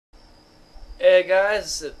Hey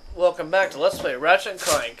guys, welcome back to Let's Play Ratchet and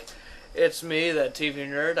Clank. It's me, the TV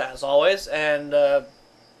nerd, as always, and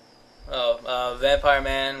Vampire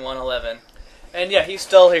Man 111. and yeah, he's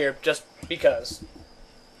still here just because.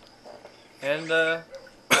 And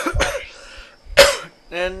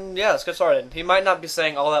and yeah, let's get started. He might not be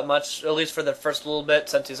saying all that much, at least for the first little bit,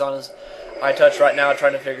 since he's on his iTouch right now,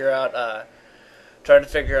 trying to figure out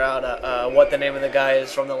what the name of the guy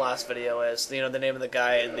is from the last video is. You know, the name of the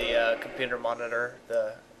guy in the computer monitor,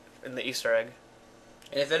 in the Easter egg.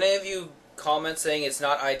 And if any of you comment saying it's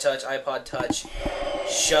not iTouch, iPod Touch,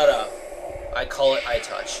 shut up. I call it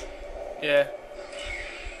iTouch. Yeah.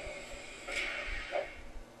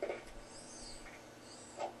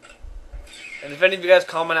 And if any of you guys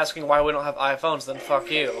comment asking why we don't have iPhones, then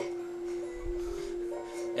fuck you.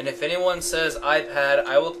 And if anyone says iPad,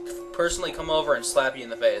 I will personally come over and slap you in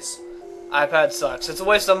the face. iPad sucks. It's a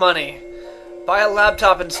waste of money. Buy a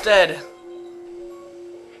laptop instead.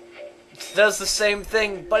 It does the same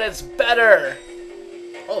thing, but it's better.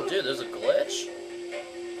 Oh, dude, there's a glitch?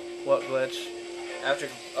 What glitch? You have to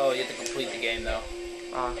complete the game, though.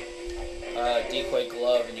 Decoy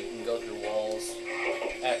glove, and you can go through walls.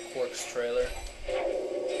 At Quark's trailer.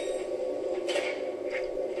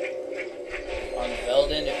 On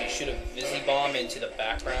Veldin, if you shoot a Visi bomb into the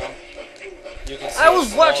background, you can see I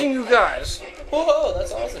was watching you guys. Whoa,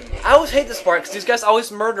 that's awesome. I always hate this part because these guys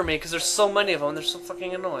always murder me because there's so many of them. They're so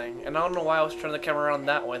fucking annoying. And I don't know why I was turning the camera around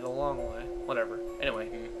that way, the long way. Whatever. Anyway.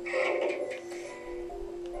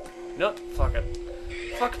 You know what? Fuck it.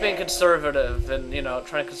 Fuck being conservative and, you know,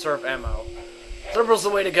 trying to conserve ammo. Liberal's the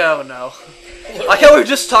way to go, no. Like how we were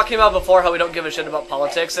just talking about before, how we don't give a shit about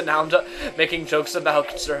politics, and now I'm making jokes about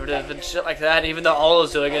conservative and shit like that, even though all I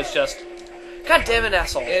was doing is just, God damn it,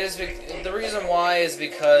 asshole. It is the reason why is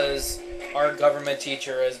because our government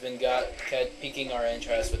teacher has been kept piquing our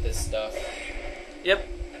interest with this stuff. Yep.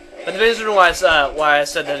 But the reason why I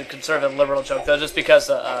said that conservative and liberal joke, though, just because,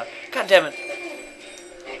 God damn it.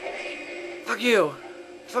 Fuck you.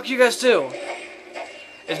 Fuck you guys too.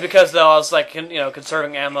 Is because, though, I was, like, you know,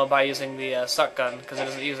 conserving ammo by using the suck gun, because it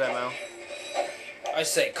doesn't use ammo. I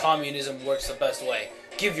say communism works the best way.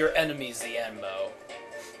 Give your enemies the ammo.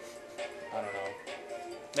 I don't know.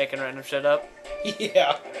 Making random shit up.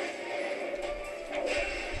 Yeah.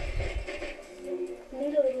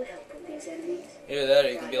 Need a little help with these enemies. Either that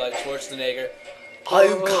or you can be like Schwarzenegger. I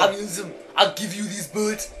am communism. I'll give you these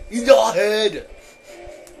bullets in your head.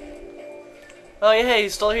 Oh, yeah, hey,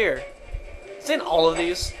 he's still here. Is he in all of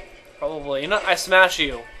these? Probably. You know, I smash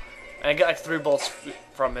you. And I get like 3 bolts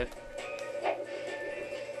from it.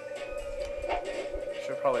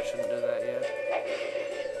 Probably shouldn't do that yet.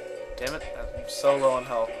 Damn it, I'm so low on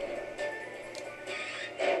health.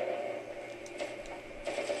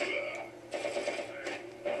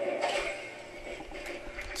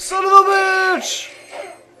 Son of a bitch!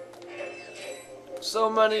 So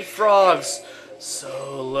many frogs.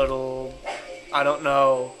 So little... I don't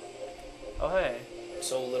know. Oh, hey.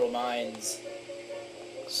 So little minds.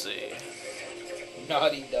 Let's see.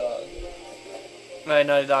 Naughty Dog. Right,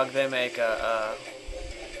 Naughty Dog, they make that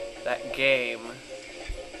game.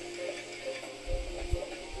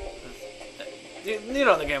 You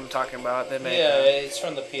know the game I'm talking about. They make. Yeah, it's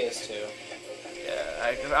from the PS2.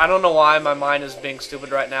 Yeah, I don't know why my mind is being stupid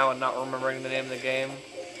right now and not remembering the name of the game.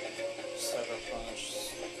 Sucker Punch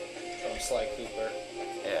from Sly Cooper.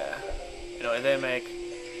 Yeah. Anyway, they make.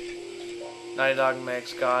 Naughty Dog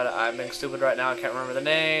makes. God, I'm being stupid right now. I can't remember the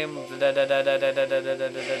name.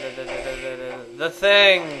 The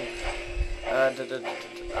thing.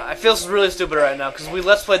 I feel really stupid right now because we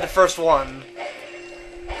Let's Played the first one.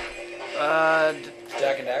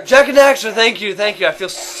 Jack and Daxter. Jack and Daxter, thank you. I feel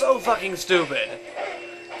so fucking stupid.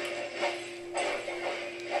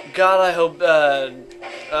 God, I hope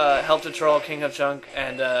Help to Troll, King of Chunk,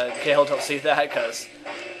 and Kale don't see that because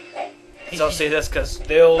don't see this because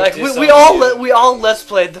like we all Let's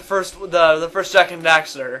Played the first Jack and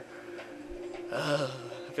Daxter. I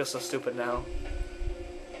feel so stupid now.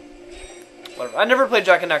 Whatever. I never played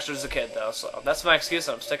Jack and Daxter as a kid, though, so that's my excuse,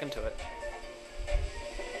 and I'm sticking to it.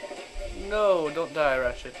 No, don't die,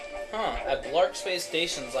 Ratchet. Huh. At Blark Space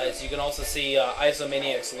Station sites, you can also see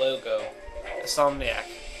Isomaniac's logo. Insomniac.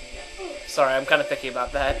 Sorry, I'm kind of picky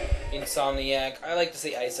about that. Insomniac. I like to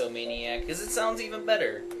say Isomaniac, because it sounds even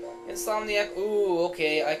better. Insomniac, ooh,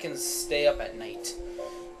 okay, I can stay up at night.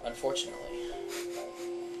 Unfortunately.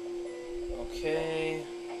 Okay...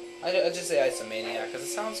 I just say Isomaniac because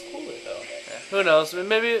it sounds cooler though. Yeah. Who knows?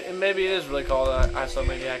 Maybe it is really called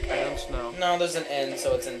Isomaniac. I don't know. No, there's an N,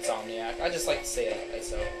 so it's Insomniac. I just like to say it,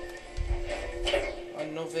 ISO.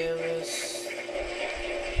 Novelis.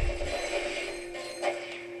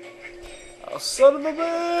 Oh, son of a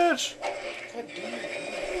bitch! God damn it.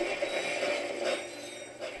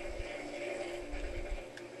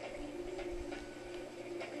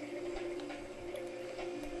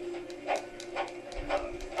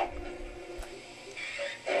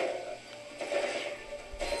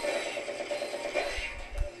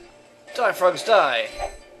 Die, frogs, die!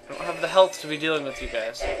 I don't have the health to be dealing with you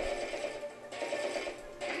guys.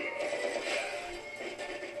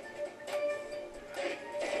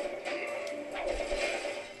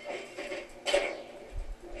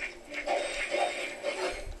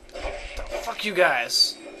 Fuck you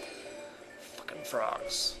guys! Fucking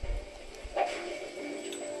frogs.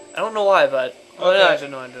 I don't know why, but... Oh, no, I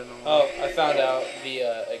don't know. I don't know. Oh, I found out the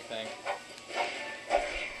egg thing.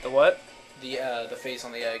 The what? The face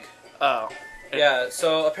on the egg. Oh. Yeah,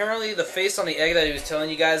 so apparently the face on the egg that he was telling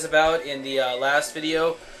you guys about in the last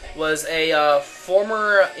video was a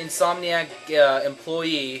former Insomniac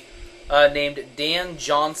employee named Dan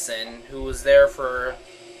Johnson, who was there for,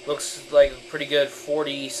 looks like a pretty good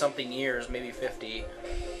 40-something years, maybe 50. He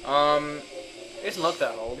doesn't look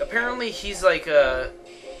that old. Apparently he's like an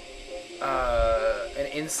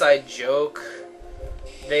inside joke.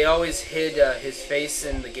 They always hid his face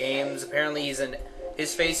in the games. Apparently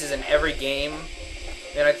his face is in every game,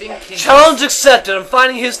 and I think he's... Challenge accepted. I'm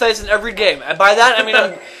finding his face in every game, and by that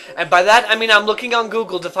I mean I'm looking on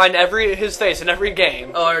Google to find his face in every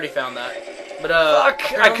game. Oh, I already found that. But fuck!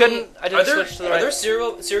 I didn't switch to the right. Are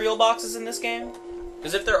there cereal boxes in this game?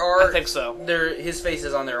 Because if there are, I think so. His face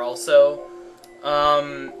is on there also.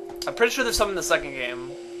 I'm pretty sure there's some in the second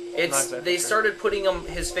game. They started putting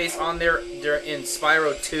his face on there in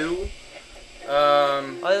Spyro 2.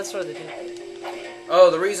 Oh, that's what they did. Oh,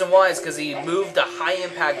 the reason why is because he moved to High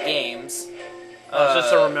Impact Games.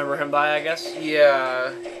 Just to remember him by, I guess.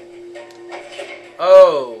 Yeah.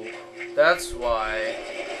 Oh, that's why.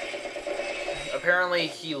 Apparently,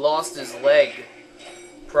 he lost his leg.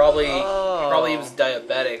 Probably he was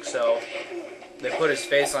diabetic, so they put his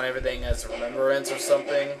face on everything as a remembrance or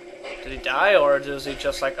something. Did he die, or was he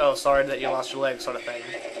just like, oh, sorry that you lost your leg, sort of thing?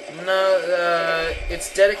 No,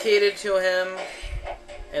 it's dedicated to him,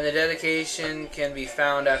 and the dedication can be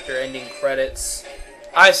found after ending credits.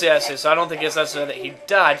 I see. So I don't think it's necessary that he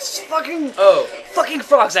died. It's fucking... Oh. Fucking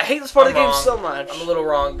frogs. I hate this part of the game so much. I'm a little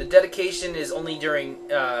wrong. The dedication is only during,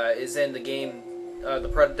 is in the game, the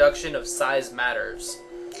production of Size Matters.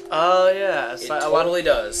 Oh, yeah. It totally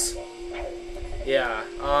does. Yeah,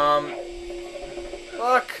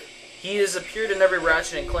 Fuck. He has appeared in every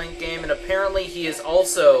Ratchet and Clank game, and apparently he is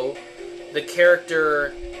also the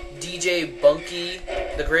character DJ Bunky,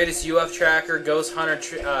 the greatest UF tracker, ghost hunter,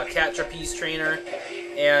 cat trapeze trainer,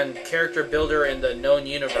 and character builder in the known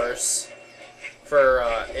universe for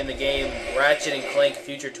in the game Ratchet and Clank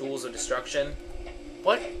Future Tools of Destruction.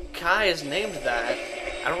 What guy is named that?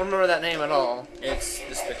 I don't remember that name at all. It's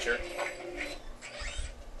this picture.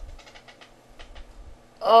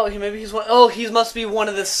 Oh, he's one. Oh, he must be one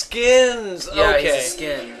of the skins. Yeah, okay. he's a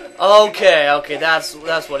skin. Okay, that's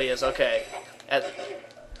what he is. Okay.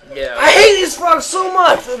 Yeah. I hate these frogs so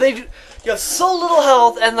much. They have so little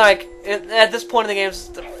health, and like at this point in the game, it's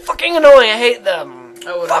fucking annoying. I hate them.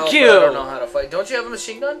 Fuck you. I don't know how to fight. Don't you have a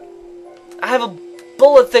machine gun? I have a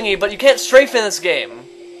bullet thingy, but you can't strafe in this game.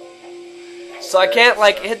 So I can't,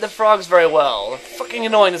 like, hit the frogs very well. They're fucking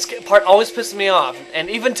annoying. This part always pisses me off. And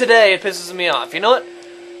even today, it pisses me off. You know what?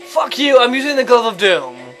 Fuck you. I'm using the Glove of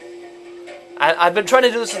Doom. I've been trying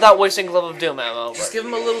to do this without wasting Glove of Doom ammo. Just give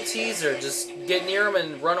them a little teaser. Just get near them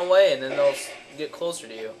and run away, and then they'll get closer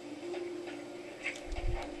to you.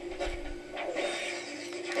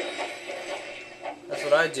 That's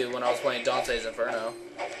what I do when I was playing Dante's Inferno.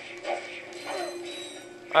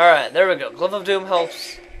 Alright, there we go. Glove of Doom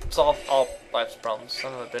helps solve all life's problems.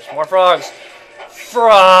 Son of a bitch. More frogs!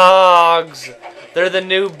 Frogs! They're the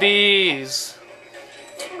new bees.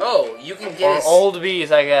 Oh, you can get... Or old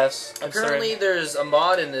bees, I guess. Apparently there's a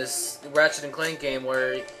mod in this Ratchet and Clank game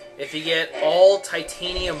where if you get all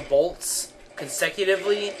titanium bolts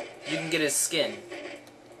consecutively, you can get his skin.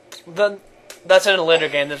 That's in a later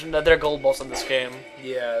game. They're gold bolts in this game.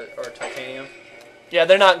 Yeah, or titanium. Yeah,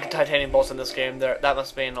 they're not titanium bolts in this game. That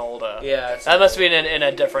must be an old. Yeah, that must be in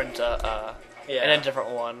a different. Yeah. In a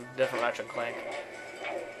different one, different Ratchet and Clank.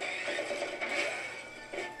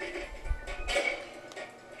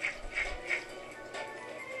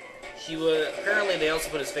 Apparently they also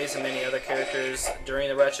put his face in many other characters during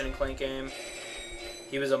the Ratchet and Clank game.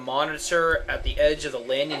 He was a monitor at the edge of the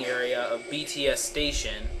landing area of BTS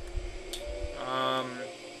Station.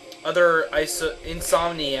 Other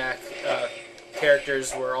Insomniac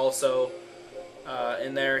characters were also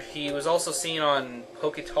in there. He was also seen on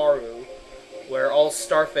Poketaru, where all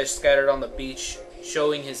starfish scattered on the beach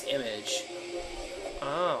showing his image.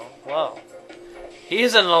 Oh, wow.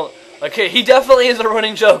 He's okay. He definitely is a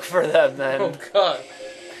running joke for them then. Oh god.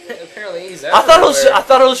 Apparently he's I thought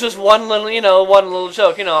it was just one little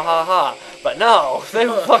joke, ha ha. But no, they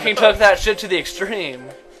fucking took that shit to the extreme.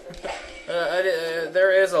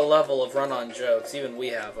 There is a level of run-on jokes. Even we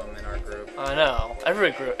have them in our group. I know.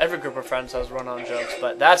 Every group of friends has run-on jokes,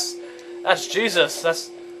 but that's Jesus.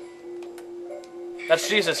 That's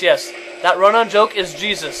Jesus. Yes, that run-on joke is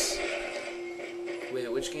Jesus. Wait,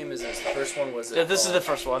 which game is this? The first one was it? Yeah, this is the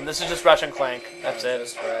first one. This is just Ratchet and Clank. That's it.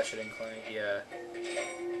 Just Ratchet and Clank. Yeah.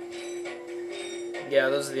 Yeah,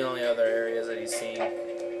 those are the only other areas that he's seen in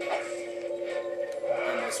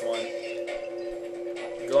this one.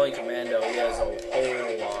 Going Commando, he has a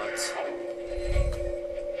whole lot.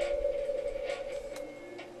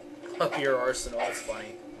 Up your arsenal, it's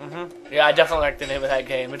funny. Yeah, I definitely like the name of that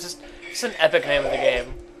game. It's an epic name of the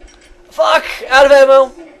game. Fuck! Out of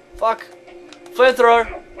ammo! Fuck. Flamethrower.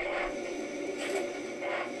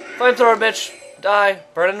 Flamethrower, bitch. Die.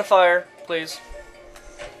 Burn in the fire, please.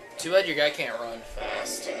 Too bad your guy can't run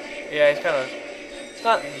fast. Yeah, he's kind of... It's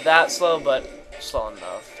not that slow, but slow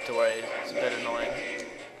enough to where it's a bit annoying.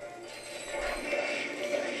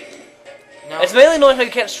 Now, It's mainly annoying how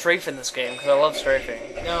you can't strafe in this game, because I love strafing.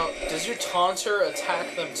 now, does your taunter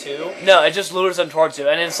attack them too? No, it just lures them towards you,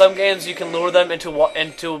 and in some games you can lure them into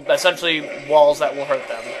essentially walls that will hurt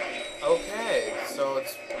them. Okay, so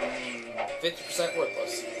it's 50%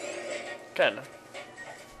 worthless. 10.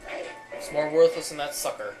 It's more worthless than that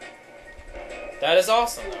sucker. That is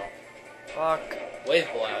awesome, though. Fuck. Wave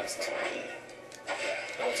Blast.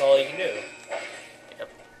 That's all you can do. Yep.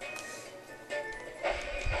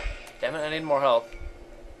 Damn it, I need more health.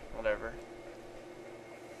 Whatever.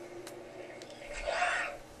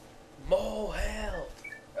 More health.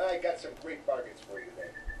 I got some great bargains for you then.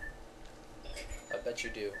 I bet you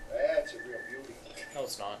do. That's a real beauty. No,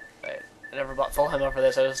 it's not. Wait, I never bought full ammo for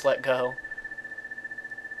this, I just let go.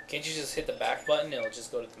 Can't you just hit the back button and it'll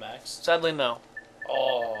just go to the max? Sadly, no.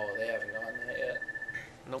 Oh, they haven't gotten that yet.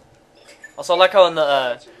 Nope. Also, I like how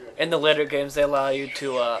in the later games they allow you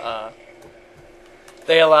to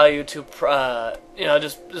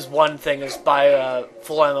just one thing is buy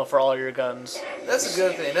full ammo for all your guns. That's a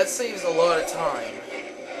good thing. That saves a lot of time.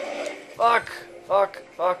 Fuck.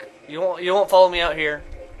 You won't follow me out here.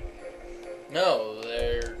 No,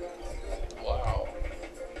 they're... Wow.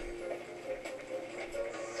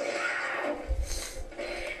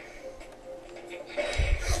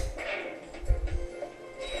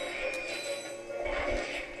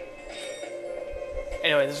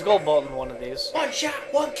 Anyway, there's a gold bolt in one of these. One shot,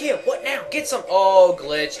 one kill. What now? Get some... Oh,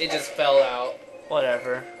 glitch. It just fell out.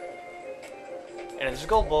 Whatever. And there's a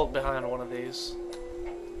gold bolt behind one of these.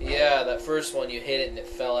 Yeah, that first one you hit it and it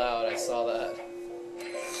fell out. I saw that.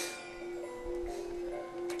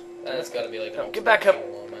 That's got to be like an Get back up.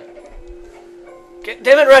 moment.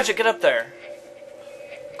 Damn it, Ratchet, get up there.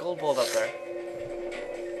 Gold bolt up there.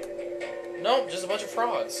 Nope, just a bunch of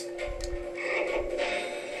frogs.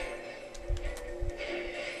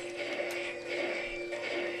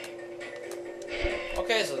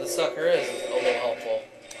 Okay, so the sucker is a little helpful.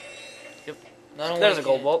 Yep. Not only There's a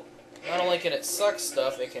gold bolt. Not only can it suck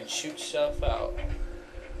stuff, it can shoot stuff out.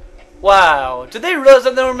 Wow. Did they realize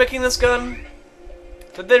that they were making this gun?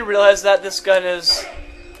 Did they realize that this gun is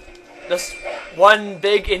just one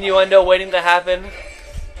big innuendo waiting to happen?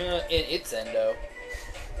 In its endo.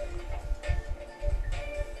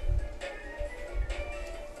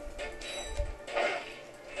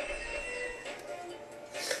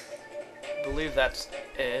 I believe that's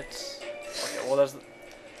it. Okay, well there's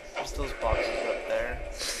those boxes up there.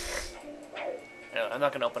 No, I'm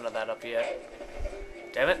not gonna open that up yet.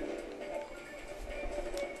 Damn it.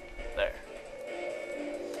 There.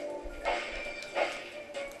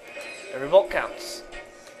 Every bolt counts.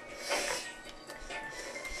 Let's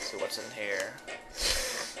see what's in here.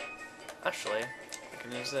 Actually, I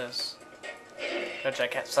can use this. Which I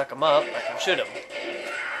can't suck them up, I can shoot them.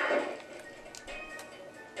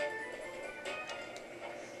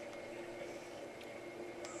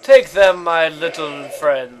 Take them, my little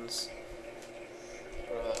friends.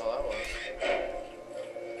 Whatever the hell that was.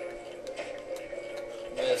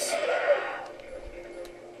 Miss.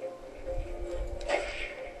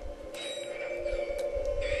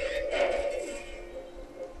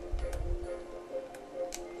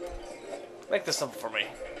 Make this simple for me.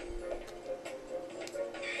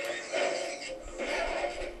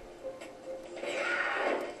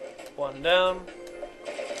 One down.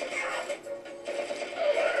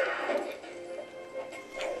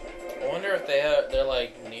 I wonder if they're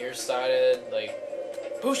like nearsighted. Like,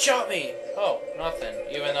 who shot me? Oh, nothing.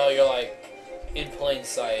 Even though you're like in plain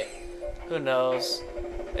sight. Who knows?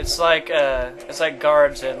 It's like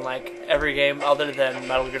guards in like every game other than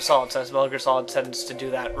Metal Gear Solid. Since Metal Gear Solid tends to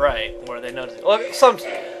do that right, where they notice it. Well,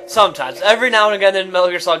 sometimes every now and again in Metal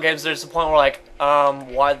Gear Solid games, there's a point where like,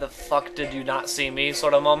 why the fuck did you not see me?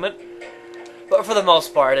 Sort of moment. But for the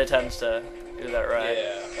most part, it tends to do that right.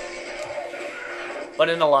 Yeah. But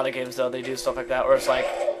in a lot of games, though, they do stuff like that where it's like,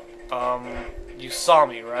 you saw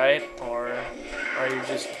me, right? Or are you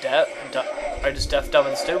just deaf? Are you just deaf, dumb,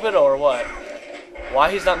 and stupid, or what? Why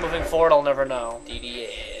he's not moving forward, I'll never know.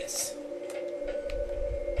 DDS.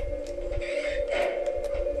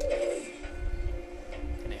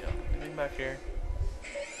 Anyhow, getting back here.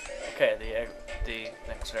 Okay, the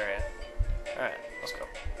next area. All right, let's go.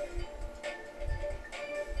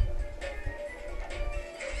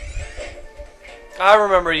 I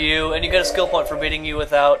remember you, and you get a skill point for beating you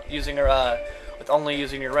without using your with only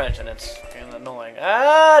using your wrench, and it's fucking annoying.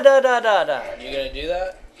 Ah, da da da da. You gonna do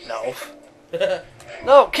that? No.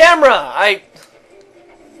 No, camera!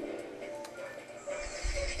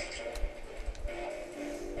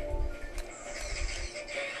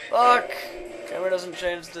 Fuck! Camera doesn't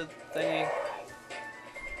change the thingy.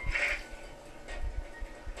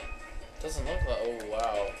 Doesn't look like. Oh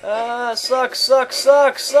wow. Ah, suck, suck,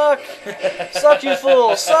 suck, suck! Suck, you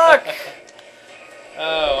fool! Suck!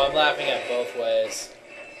 Oh, I'm laughing at both ways.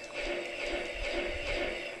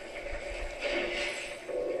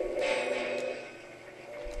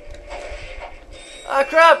 Ah,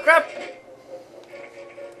 crap, crap!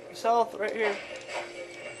 There's health right here.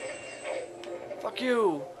 Fuck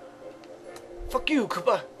you! Fuck you,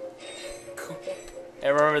 Koopa! I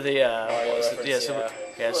remember the what was it?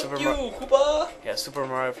 Super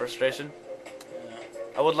Mario Frustration. Yeah.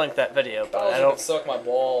 I would link that video, but Bowser I don't. can suck my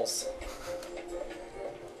balls.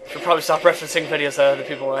 Should probably stop referencing videos that other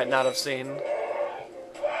people might not have seen.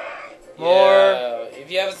 More. Yeah,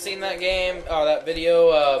 if you haven't seen that game, that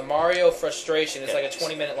video, Mario Frustration, it's like a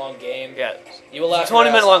 20-minute long game. Yeah. You will laugh. It's a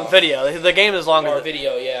 20-minute long video. The game is longer. Or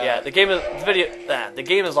video, yeah. Yeah, the game is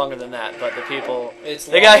longer than that, but the people. It's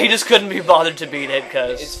the guy, he just couldn't be bothered to beat it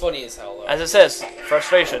because. It's funny as hell, though. As it says,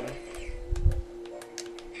 frustration.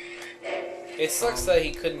 It sucks that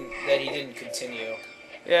he didn't continue.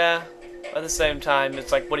 Yeah. At the same time,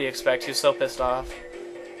 it's like, what do you expect? He's so pissed off.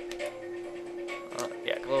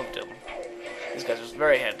 Yeah, Glow of Doom. These guys are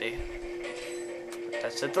very handy. I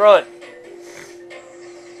said throw it.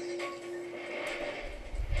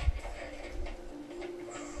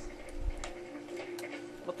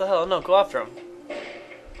 What the hell? No, go after him.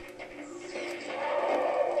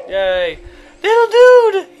 Yay. Little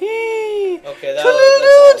dude! Hee! Okay, that's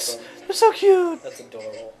awesome. They're so cute! That's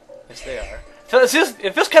adorable. Yes, they are.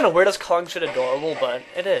 It feels kind of weird us calling shit adorable, but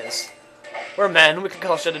it is. We're men, we can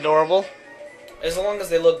call shit adorable. As long as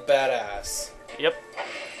they look badass. Yep.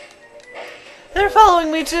 They're following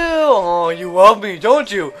me too! Oh, you love me, don't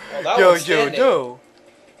you? Oh, Yo, you do.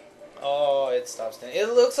 Oh, it stops standing. It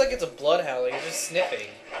looks like it's a bloodhound, like it's just sniffing.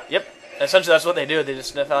 Yep. Essentially, that's what they do. They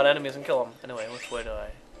just sniff out enemies and kill them. Anyway, which way do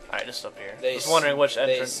I... Alright, just up here. I was wondering which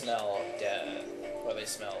entrance... They smell death. Or they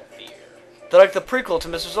smell fear. They're like the prequel to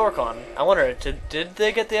Mr. Zorkon. I wonder, did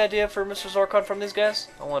they get the idea for Mr. Zorkon from these guys?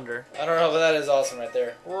 I wonder. I don't know, but that is awesome right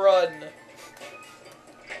there. Run!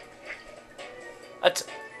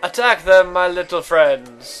 Attack them, my little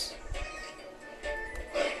friends.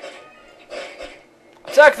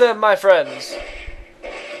 Attack them, my friends.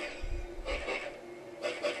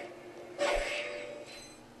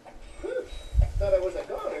 Thought I was a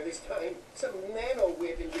goner this time. Some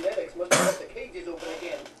nano-wit in genetics must have left the cages open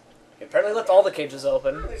again. He apparently left all the cages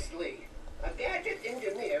open. Honestly, a gadget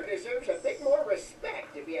engineer deserves a bit more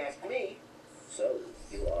respect, if you ask me. So,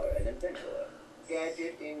 you are an inventor.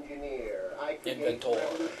 Gadget engineer. I create Inventor.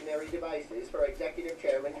 revolutionary devices for Executive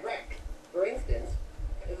Chairman Drek. For instance,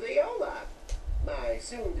 Viola, my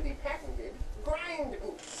soon-to-be patented grind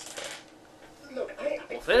boots. Look, Well,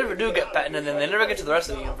 if they ever do get patented, then they never get to the rest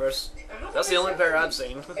of the universe. That's the only pair I've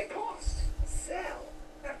seen. It costs. Sell.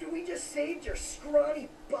 After we just saved your scrawny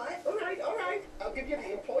butt. All right. I'll give you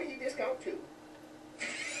the employee discount too.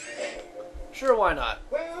 Sure, why not?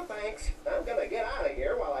 Well, thanks. I'm gonna get out of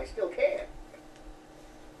here while I still can.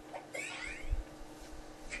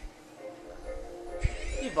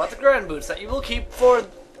 You bought the grind boots that you will keep for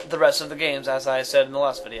the rest of the games, as I said in the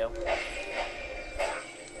last video.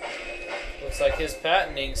 Looks like his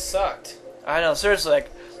patenting sucked. I know, seriously,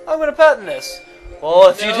 like, I'm gonna patent this. Well,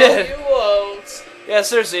 if you did... you won't. Yeah,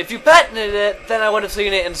 seriously, if you patented it, then I would have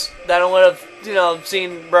seen it, and then I would have, you know,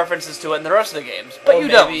 seen references to it in the rest of the games. But or you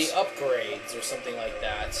maybe don't. upgrades or something like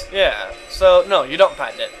that. Yeah, so, no, you don't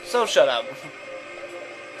patent it. So shut up.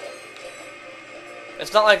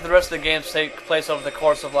 It's not like the rest of the games take place over the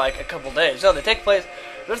course of, like, a couple days. No, they take place...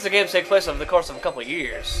 The rest of the games take place over the course of a couple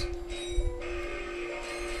years.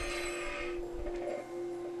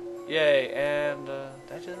 Yay, and,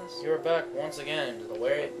 did I do this? You're back once again to the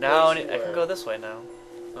way. Now I can go this way now.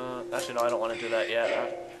 Actually, no, I don't want to do that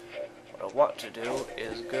yet. What I want to do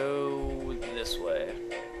is go this way.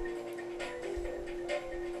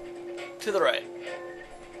 To the right.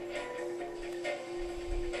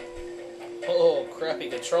 Oh, crappy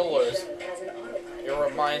controllers. Show has an autopilot. It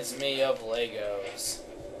reminds me of Legos.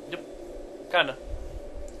 Yep. Kinda.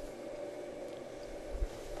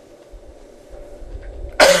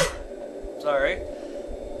 Sorry.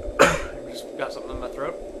 Just got something in my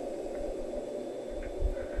throat.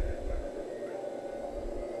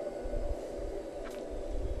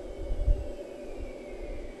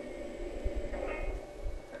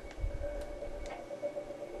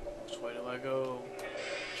 Which way do I go?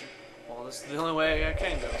 Well, this is the only way I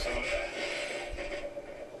can go, so...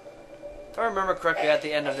 If I remember correctly, at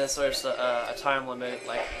the end of this, there's a time limit,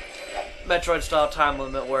 like Metroid-style time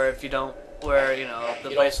limit, where if you don't, where you know the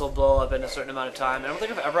place will blow up in a certain amount of time. I don't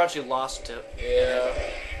think I've ever actually lost it. Yeah.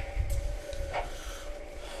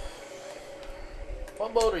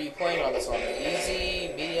 What mode are you playing on this one?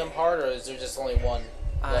 Easy, medium, hard, or is there just only one?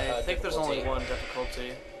 I think there's only one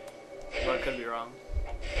difficulty, but I could be wrong.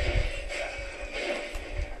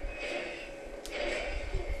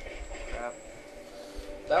 Crap.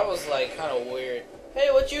 That was like kind of weird. Hey,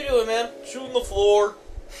 what you doing, man? Shooting the floor.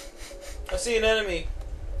 I see an enemy,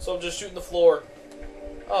 so I'm just shooting the floor.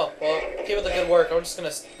 Oh well, keep up the good work. I'm just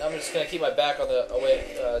gonna keep my back on the away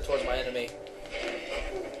towards my enemy.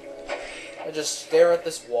 I just stare at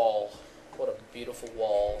this wall. What a beautiful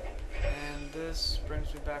wall. And this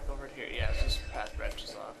brings me back over here. Yeah, it's just path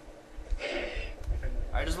branches off.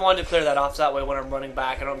 I just wanted to clear that off so that way when I'm running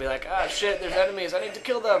back I don't be like, ah shit, there's enemies, I need to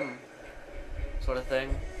kill them! Sort of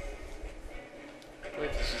thing. I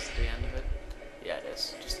believe this is the end of it. Yeah, it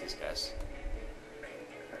is. Just these guys.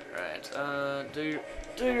 Alright, do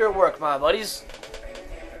your work, my buddies.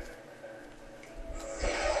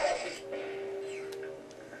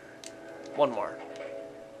 One more.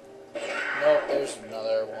 Nope, there's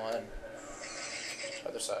another one.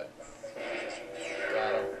 Other side.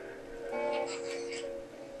 Got him.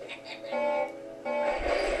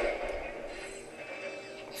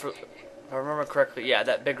 If I remember correctly, yeah,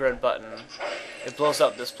 that big red button. It blows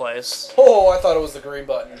up this place. Oh, I thought it was the green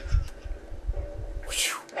button.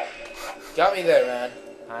 Got me there, man.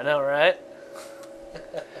 I know, right?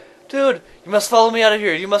 Dude, you must follow me out of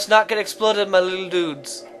here. You must not get exploded, my little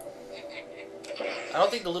dudes. I don't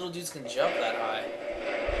think the little dudes can jump that high.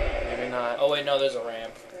 Maybe not. Oh wait, no, there's a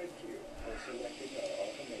ramp. Thank you for selecting our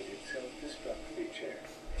automated self-destruct feature.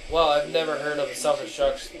 Well, I've never heard of a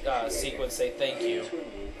self-destruct sequence say thank you. Please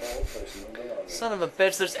remove all personal belongings. Son of a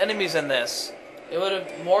bitch, there's enemies in this. It would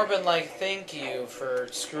have more been like thank you for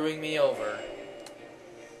screwing me over.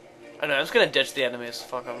 I know, I'm just gonna ditch the enemies.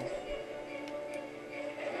 Fuck them.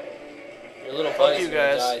 Your little Fuck buddy's you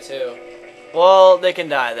gonna guys. die too. Well, they can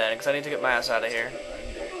die then, because I need to get my ass out of here.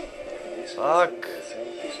 Fuck.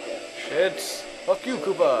 Shit. Fuck you,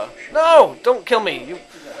 Koopa. No! Don't kill me.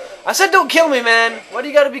 I said don't kill me, man! Why do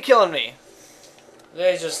you gotta be killing me?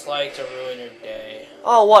 They just like to ruin your day.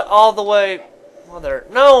 Oh, what? All the way... Mother...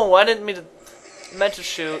 No! I didn't mean to... meant to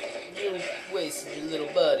shoot. You wasted your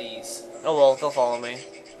little buddies. Oh well, they'll follow me.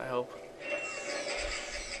 I hope.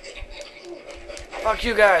 Fuck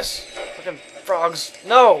you guys! Fucking frogs.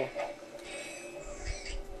 No!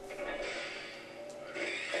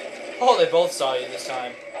 Oh, they both saw you this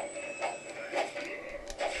time.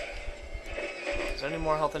 Is there any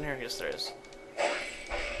more health in here? Yes, there is.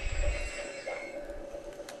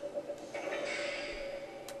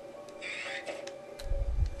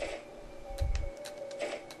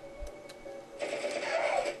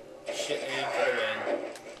 Shit, aim for the win.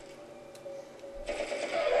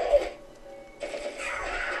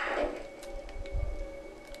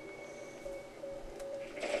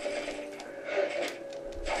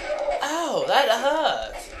 Ow, that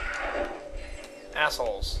hurt.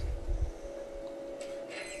 Assholes.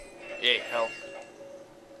 Yay, health.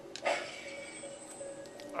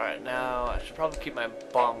 Alright, now I should probably keep my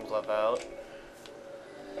bomb glove out.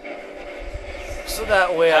 So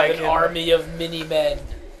that way I Have can... an army of mini-men.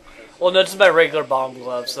 Well, no, this is my regular bomb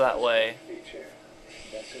glove, so that way... Feature.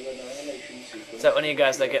 Vessel annihilation sequence. So that when you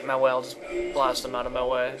guys that get in my way, I'll just blast them out of my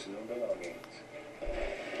way. Personal belongings.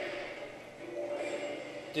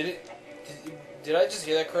 Did I just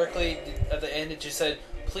hear that correctly? At the end, it just said,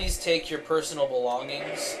 "Please take your personal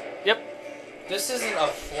belongings." Yep. This isn't a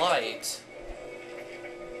flight.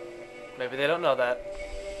 Maybe they don't know that.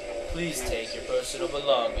 Please take your personal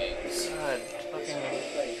belongings. God, fucking.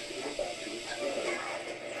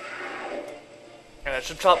 And I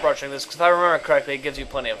should stop rushing this, because if I remember correctly, it gives you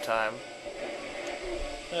plenty of time.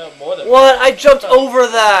 More than What? I jumped over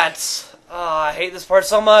that! Ah, I hate this part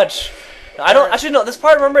so much. I don't actually know. This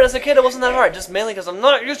part, remember, as a kid, it wasn't that hard. Just mainly because I'm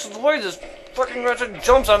not used to the way this fucking Ratchet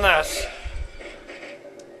jumps on this.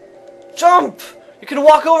 Jump! You can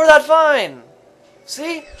walk over that fine.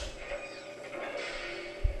 See?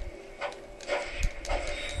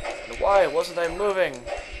 Why wasn't I moving?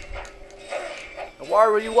 Why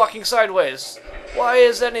were you walking sideways? Why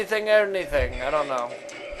is anything? I don't know.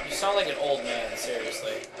 You sound like an old man,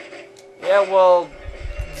 seriously. Yeah, well,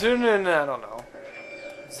 I don't know.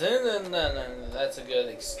 That's a good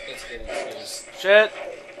excuse. Shit!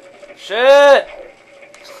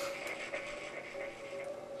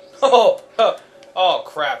 Oh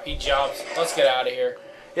crap, he jumps. Let's get out of here.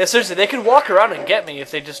 Yeah, seriously, they could walk around and get me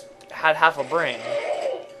if they just had half a brain.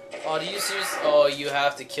 Oh, do you seriously? Oh, you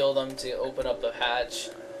have to kill them to open up the hatch.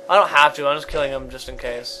 I don't have to, I'm just killing them just in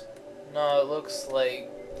case. No, it looks like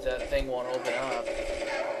that thing won't open up.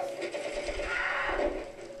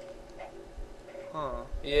 Huh.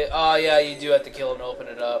 Yeah. Oh, yeah. You do have to kill him to open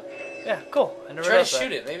it up. Yeah, cool. I never Try to noticed shoot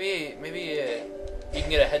that. it. Maybe you can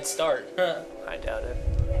get a head start. I doubt it.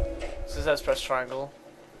 This says press triangle.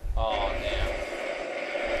 Oh damn.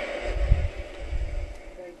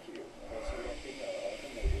 Thank you for selecting our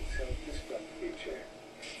automated self-destruct feature.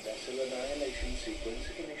 Vessel annihilation sequence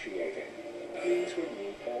initiating. Please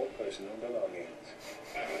remove all personal belongings.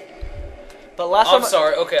 But last I'm time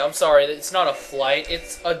sorry. Okay, I'm sorry. It's not a flight.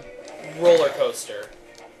 It's a roller coaster.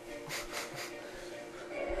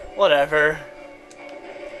 Whatever.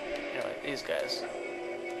 Anyway, these guys.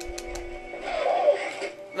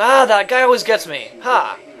 Ah, that guy always gets me.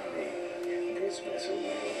 Ha! This vessel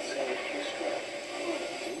will self-destruct.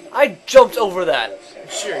 I jumped over that.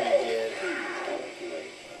 Sure you did.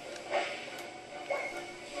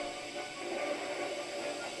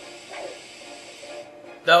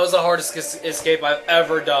 That was the hardest escape I've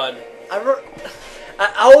ever done.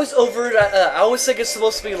 I always I always think it's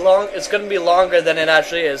supposed to be long. It's going to be longer than it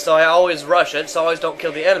actually is, so I always rush it. So I always don't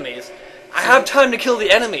kill the enemies. I have time to kill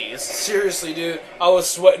the enemies. Seriously, dude, I was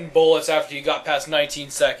sweating bullets after you got past 19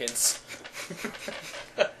 seconds.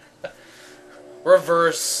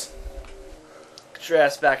 Reverse. Get your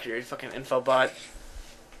ass back here, you fucking infobot.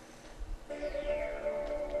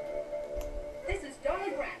 This is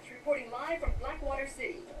Darla Gratch reporting live from Blackwater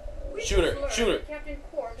City. We Shoot her, just learned shoot her. that Captain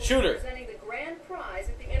Quark will Shoot be her. presenting the grand prize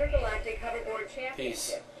at the Intergalactic Hoverboard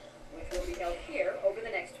Championship, which will be held here over the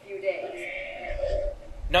next few days.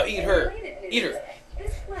 Now eat her. Related news, Eat her.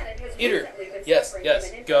 This planet has Eat her. recently been Yes, suffering yes,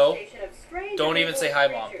 from an go. infestation of strange Don't even say hi,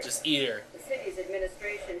 Mom. creatures. Just eat her. The city's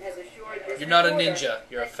administration has assured this You're not a reporter ninja.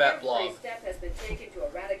 You're a that fat every blob. step has been taken to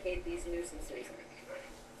eradicate these nuisances.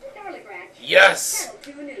 Darla Gratch. Yes!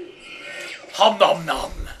 Channel 2 News. Hum nom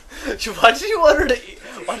nom. Why did you want her to eat?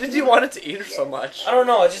 Why did you want it to eat her so much? I don't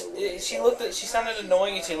know. She sounded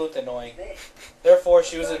annoying and she looked annoying. Therefore,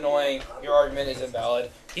 she was annoying. Your argument is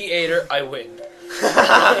invalid. He ate her. I win.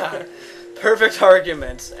 Perfect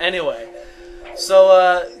argument. Anyway,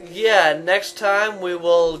 so yeah, next time we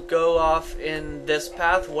will go off in this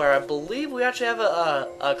path where I believe we actually have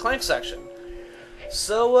a Clank section.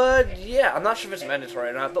 So yeah, I'm not sure if it's mandatory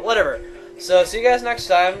or not, but whatever. So see you guys next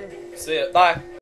time. See ya. Bye.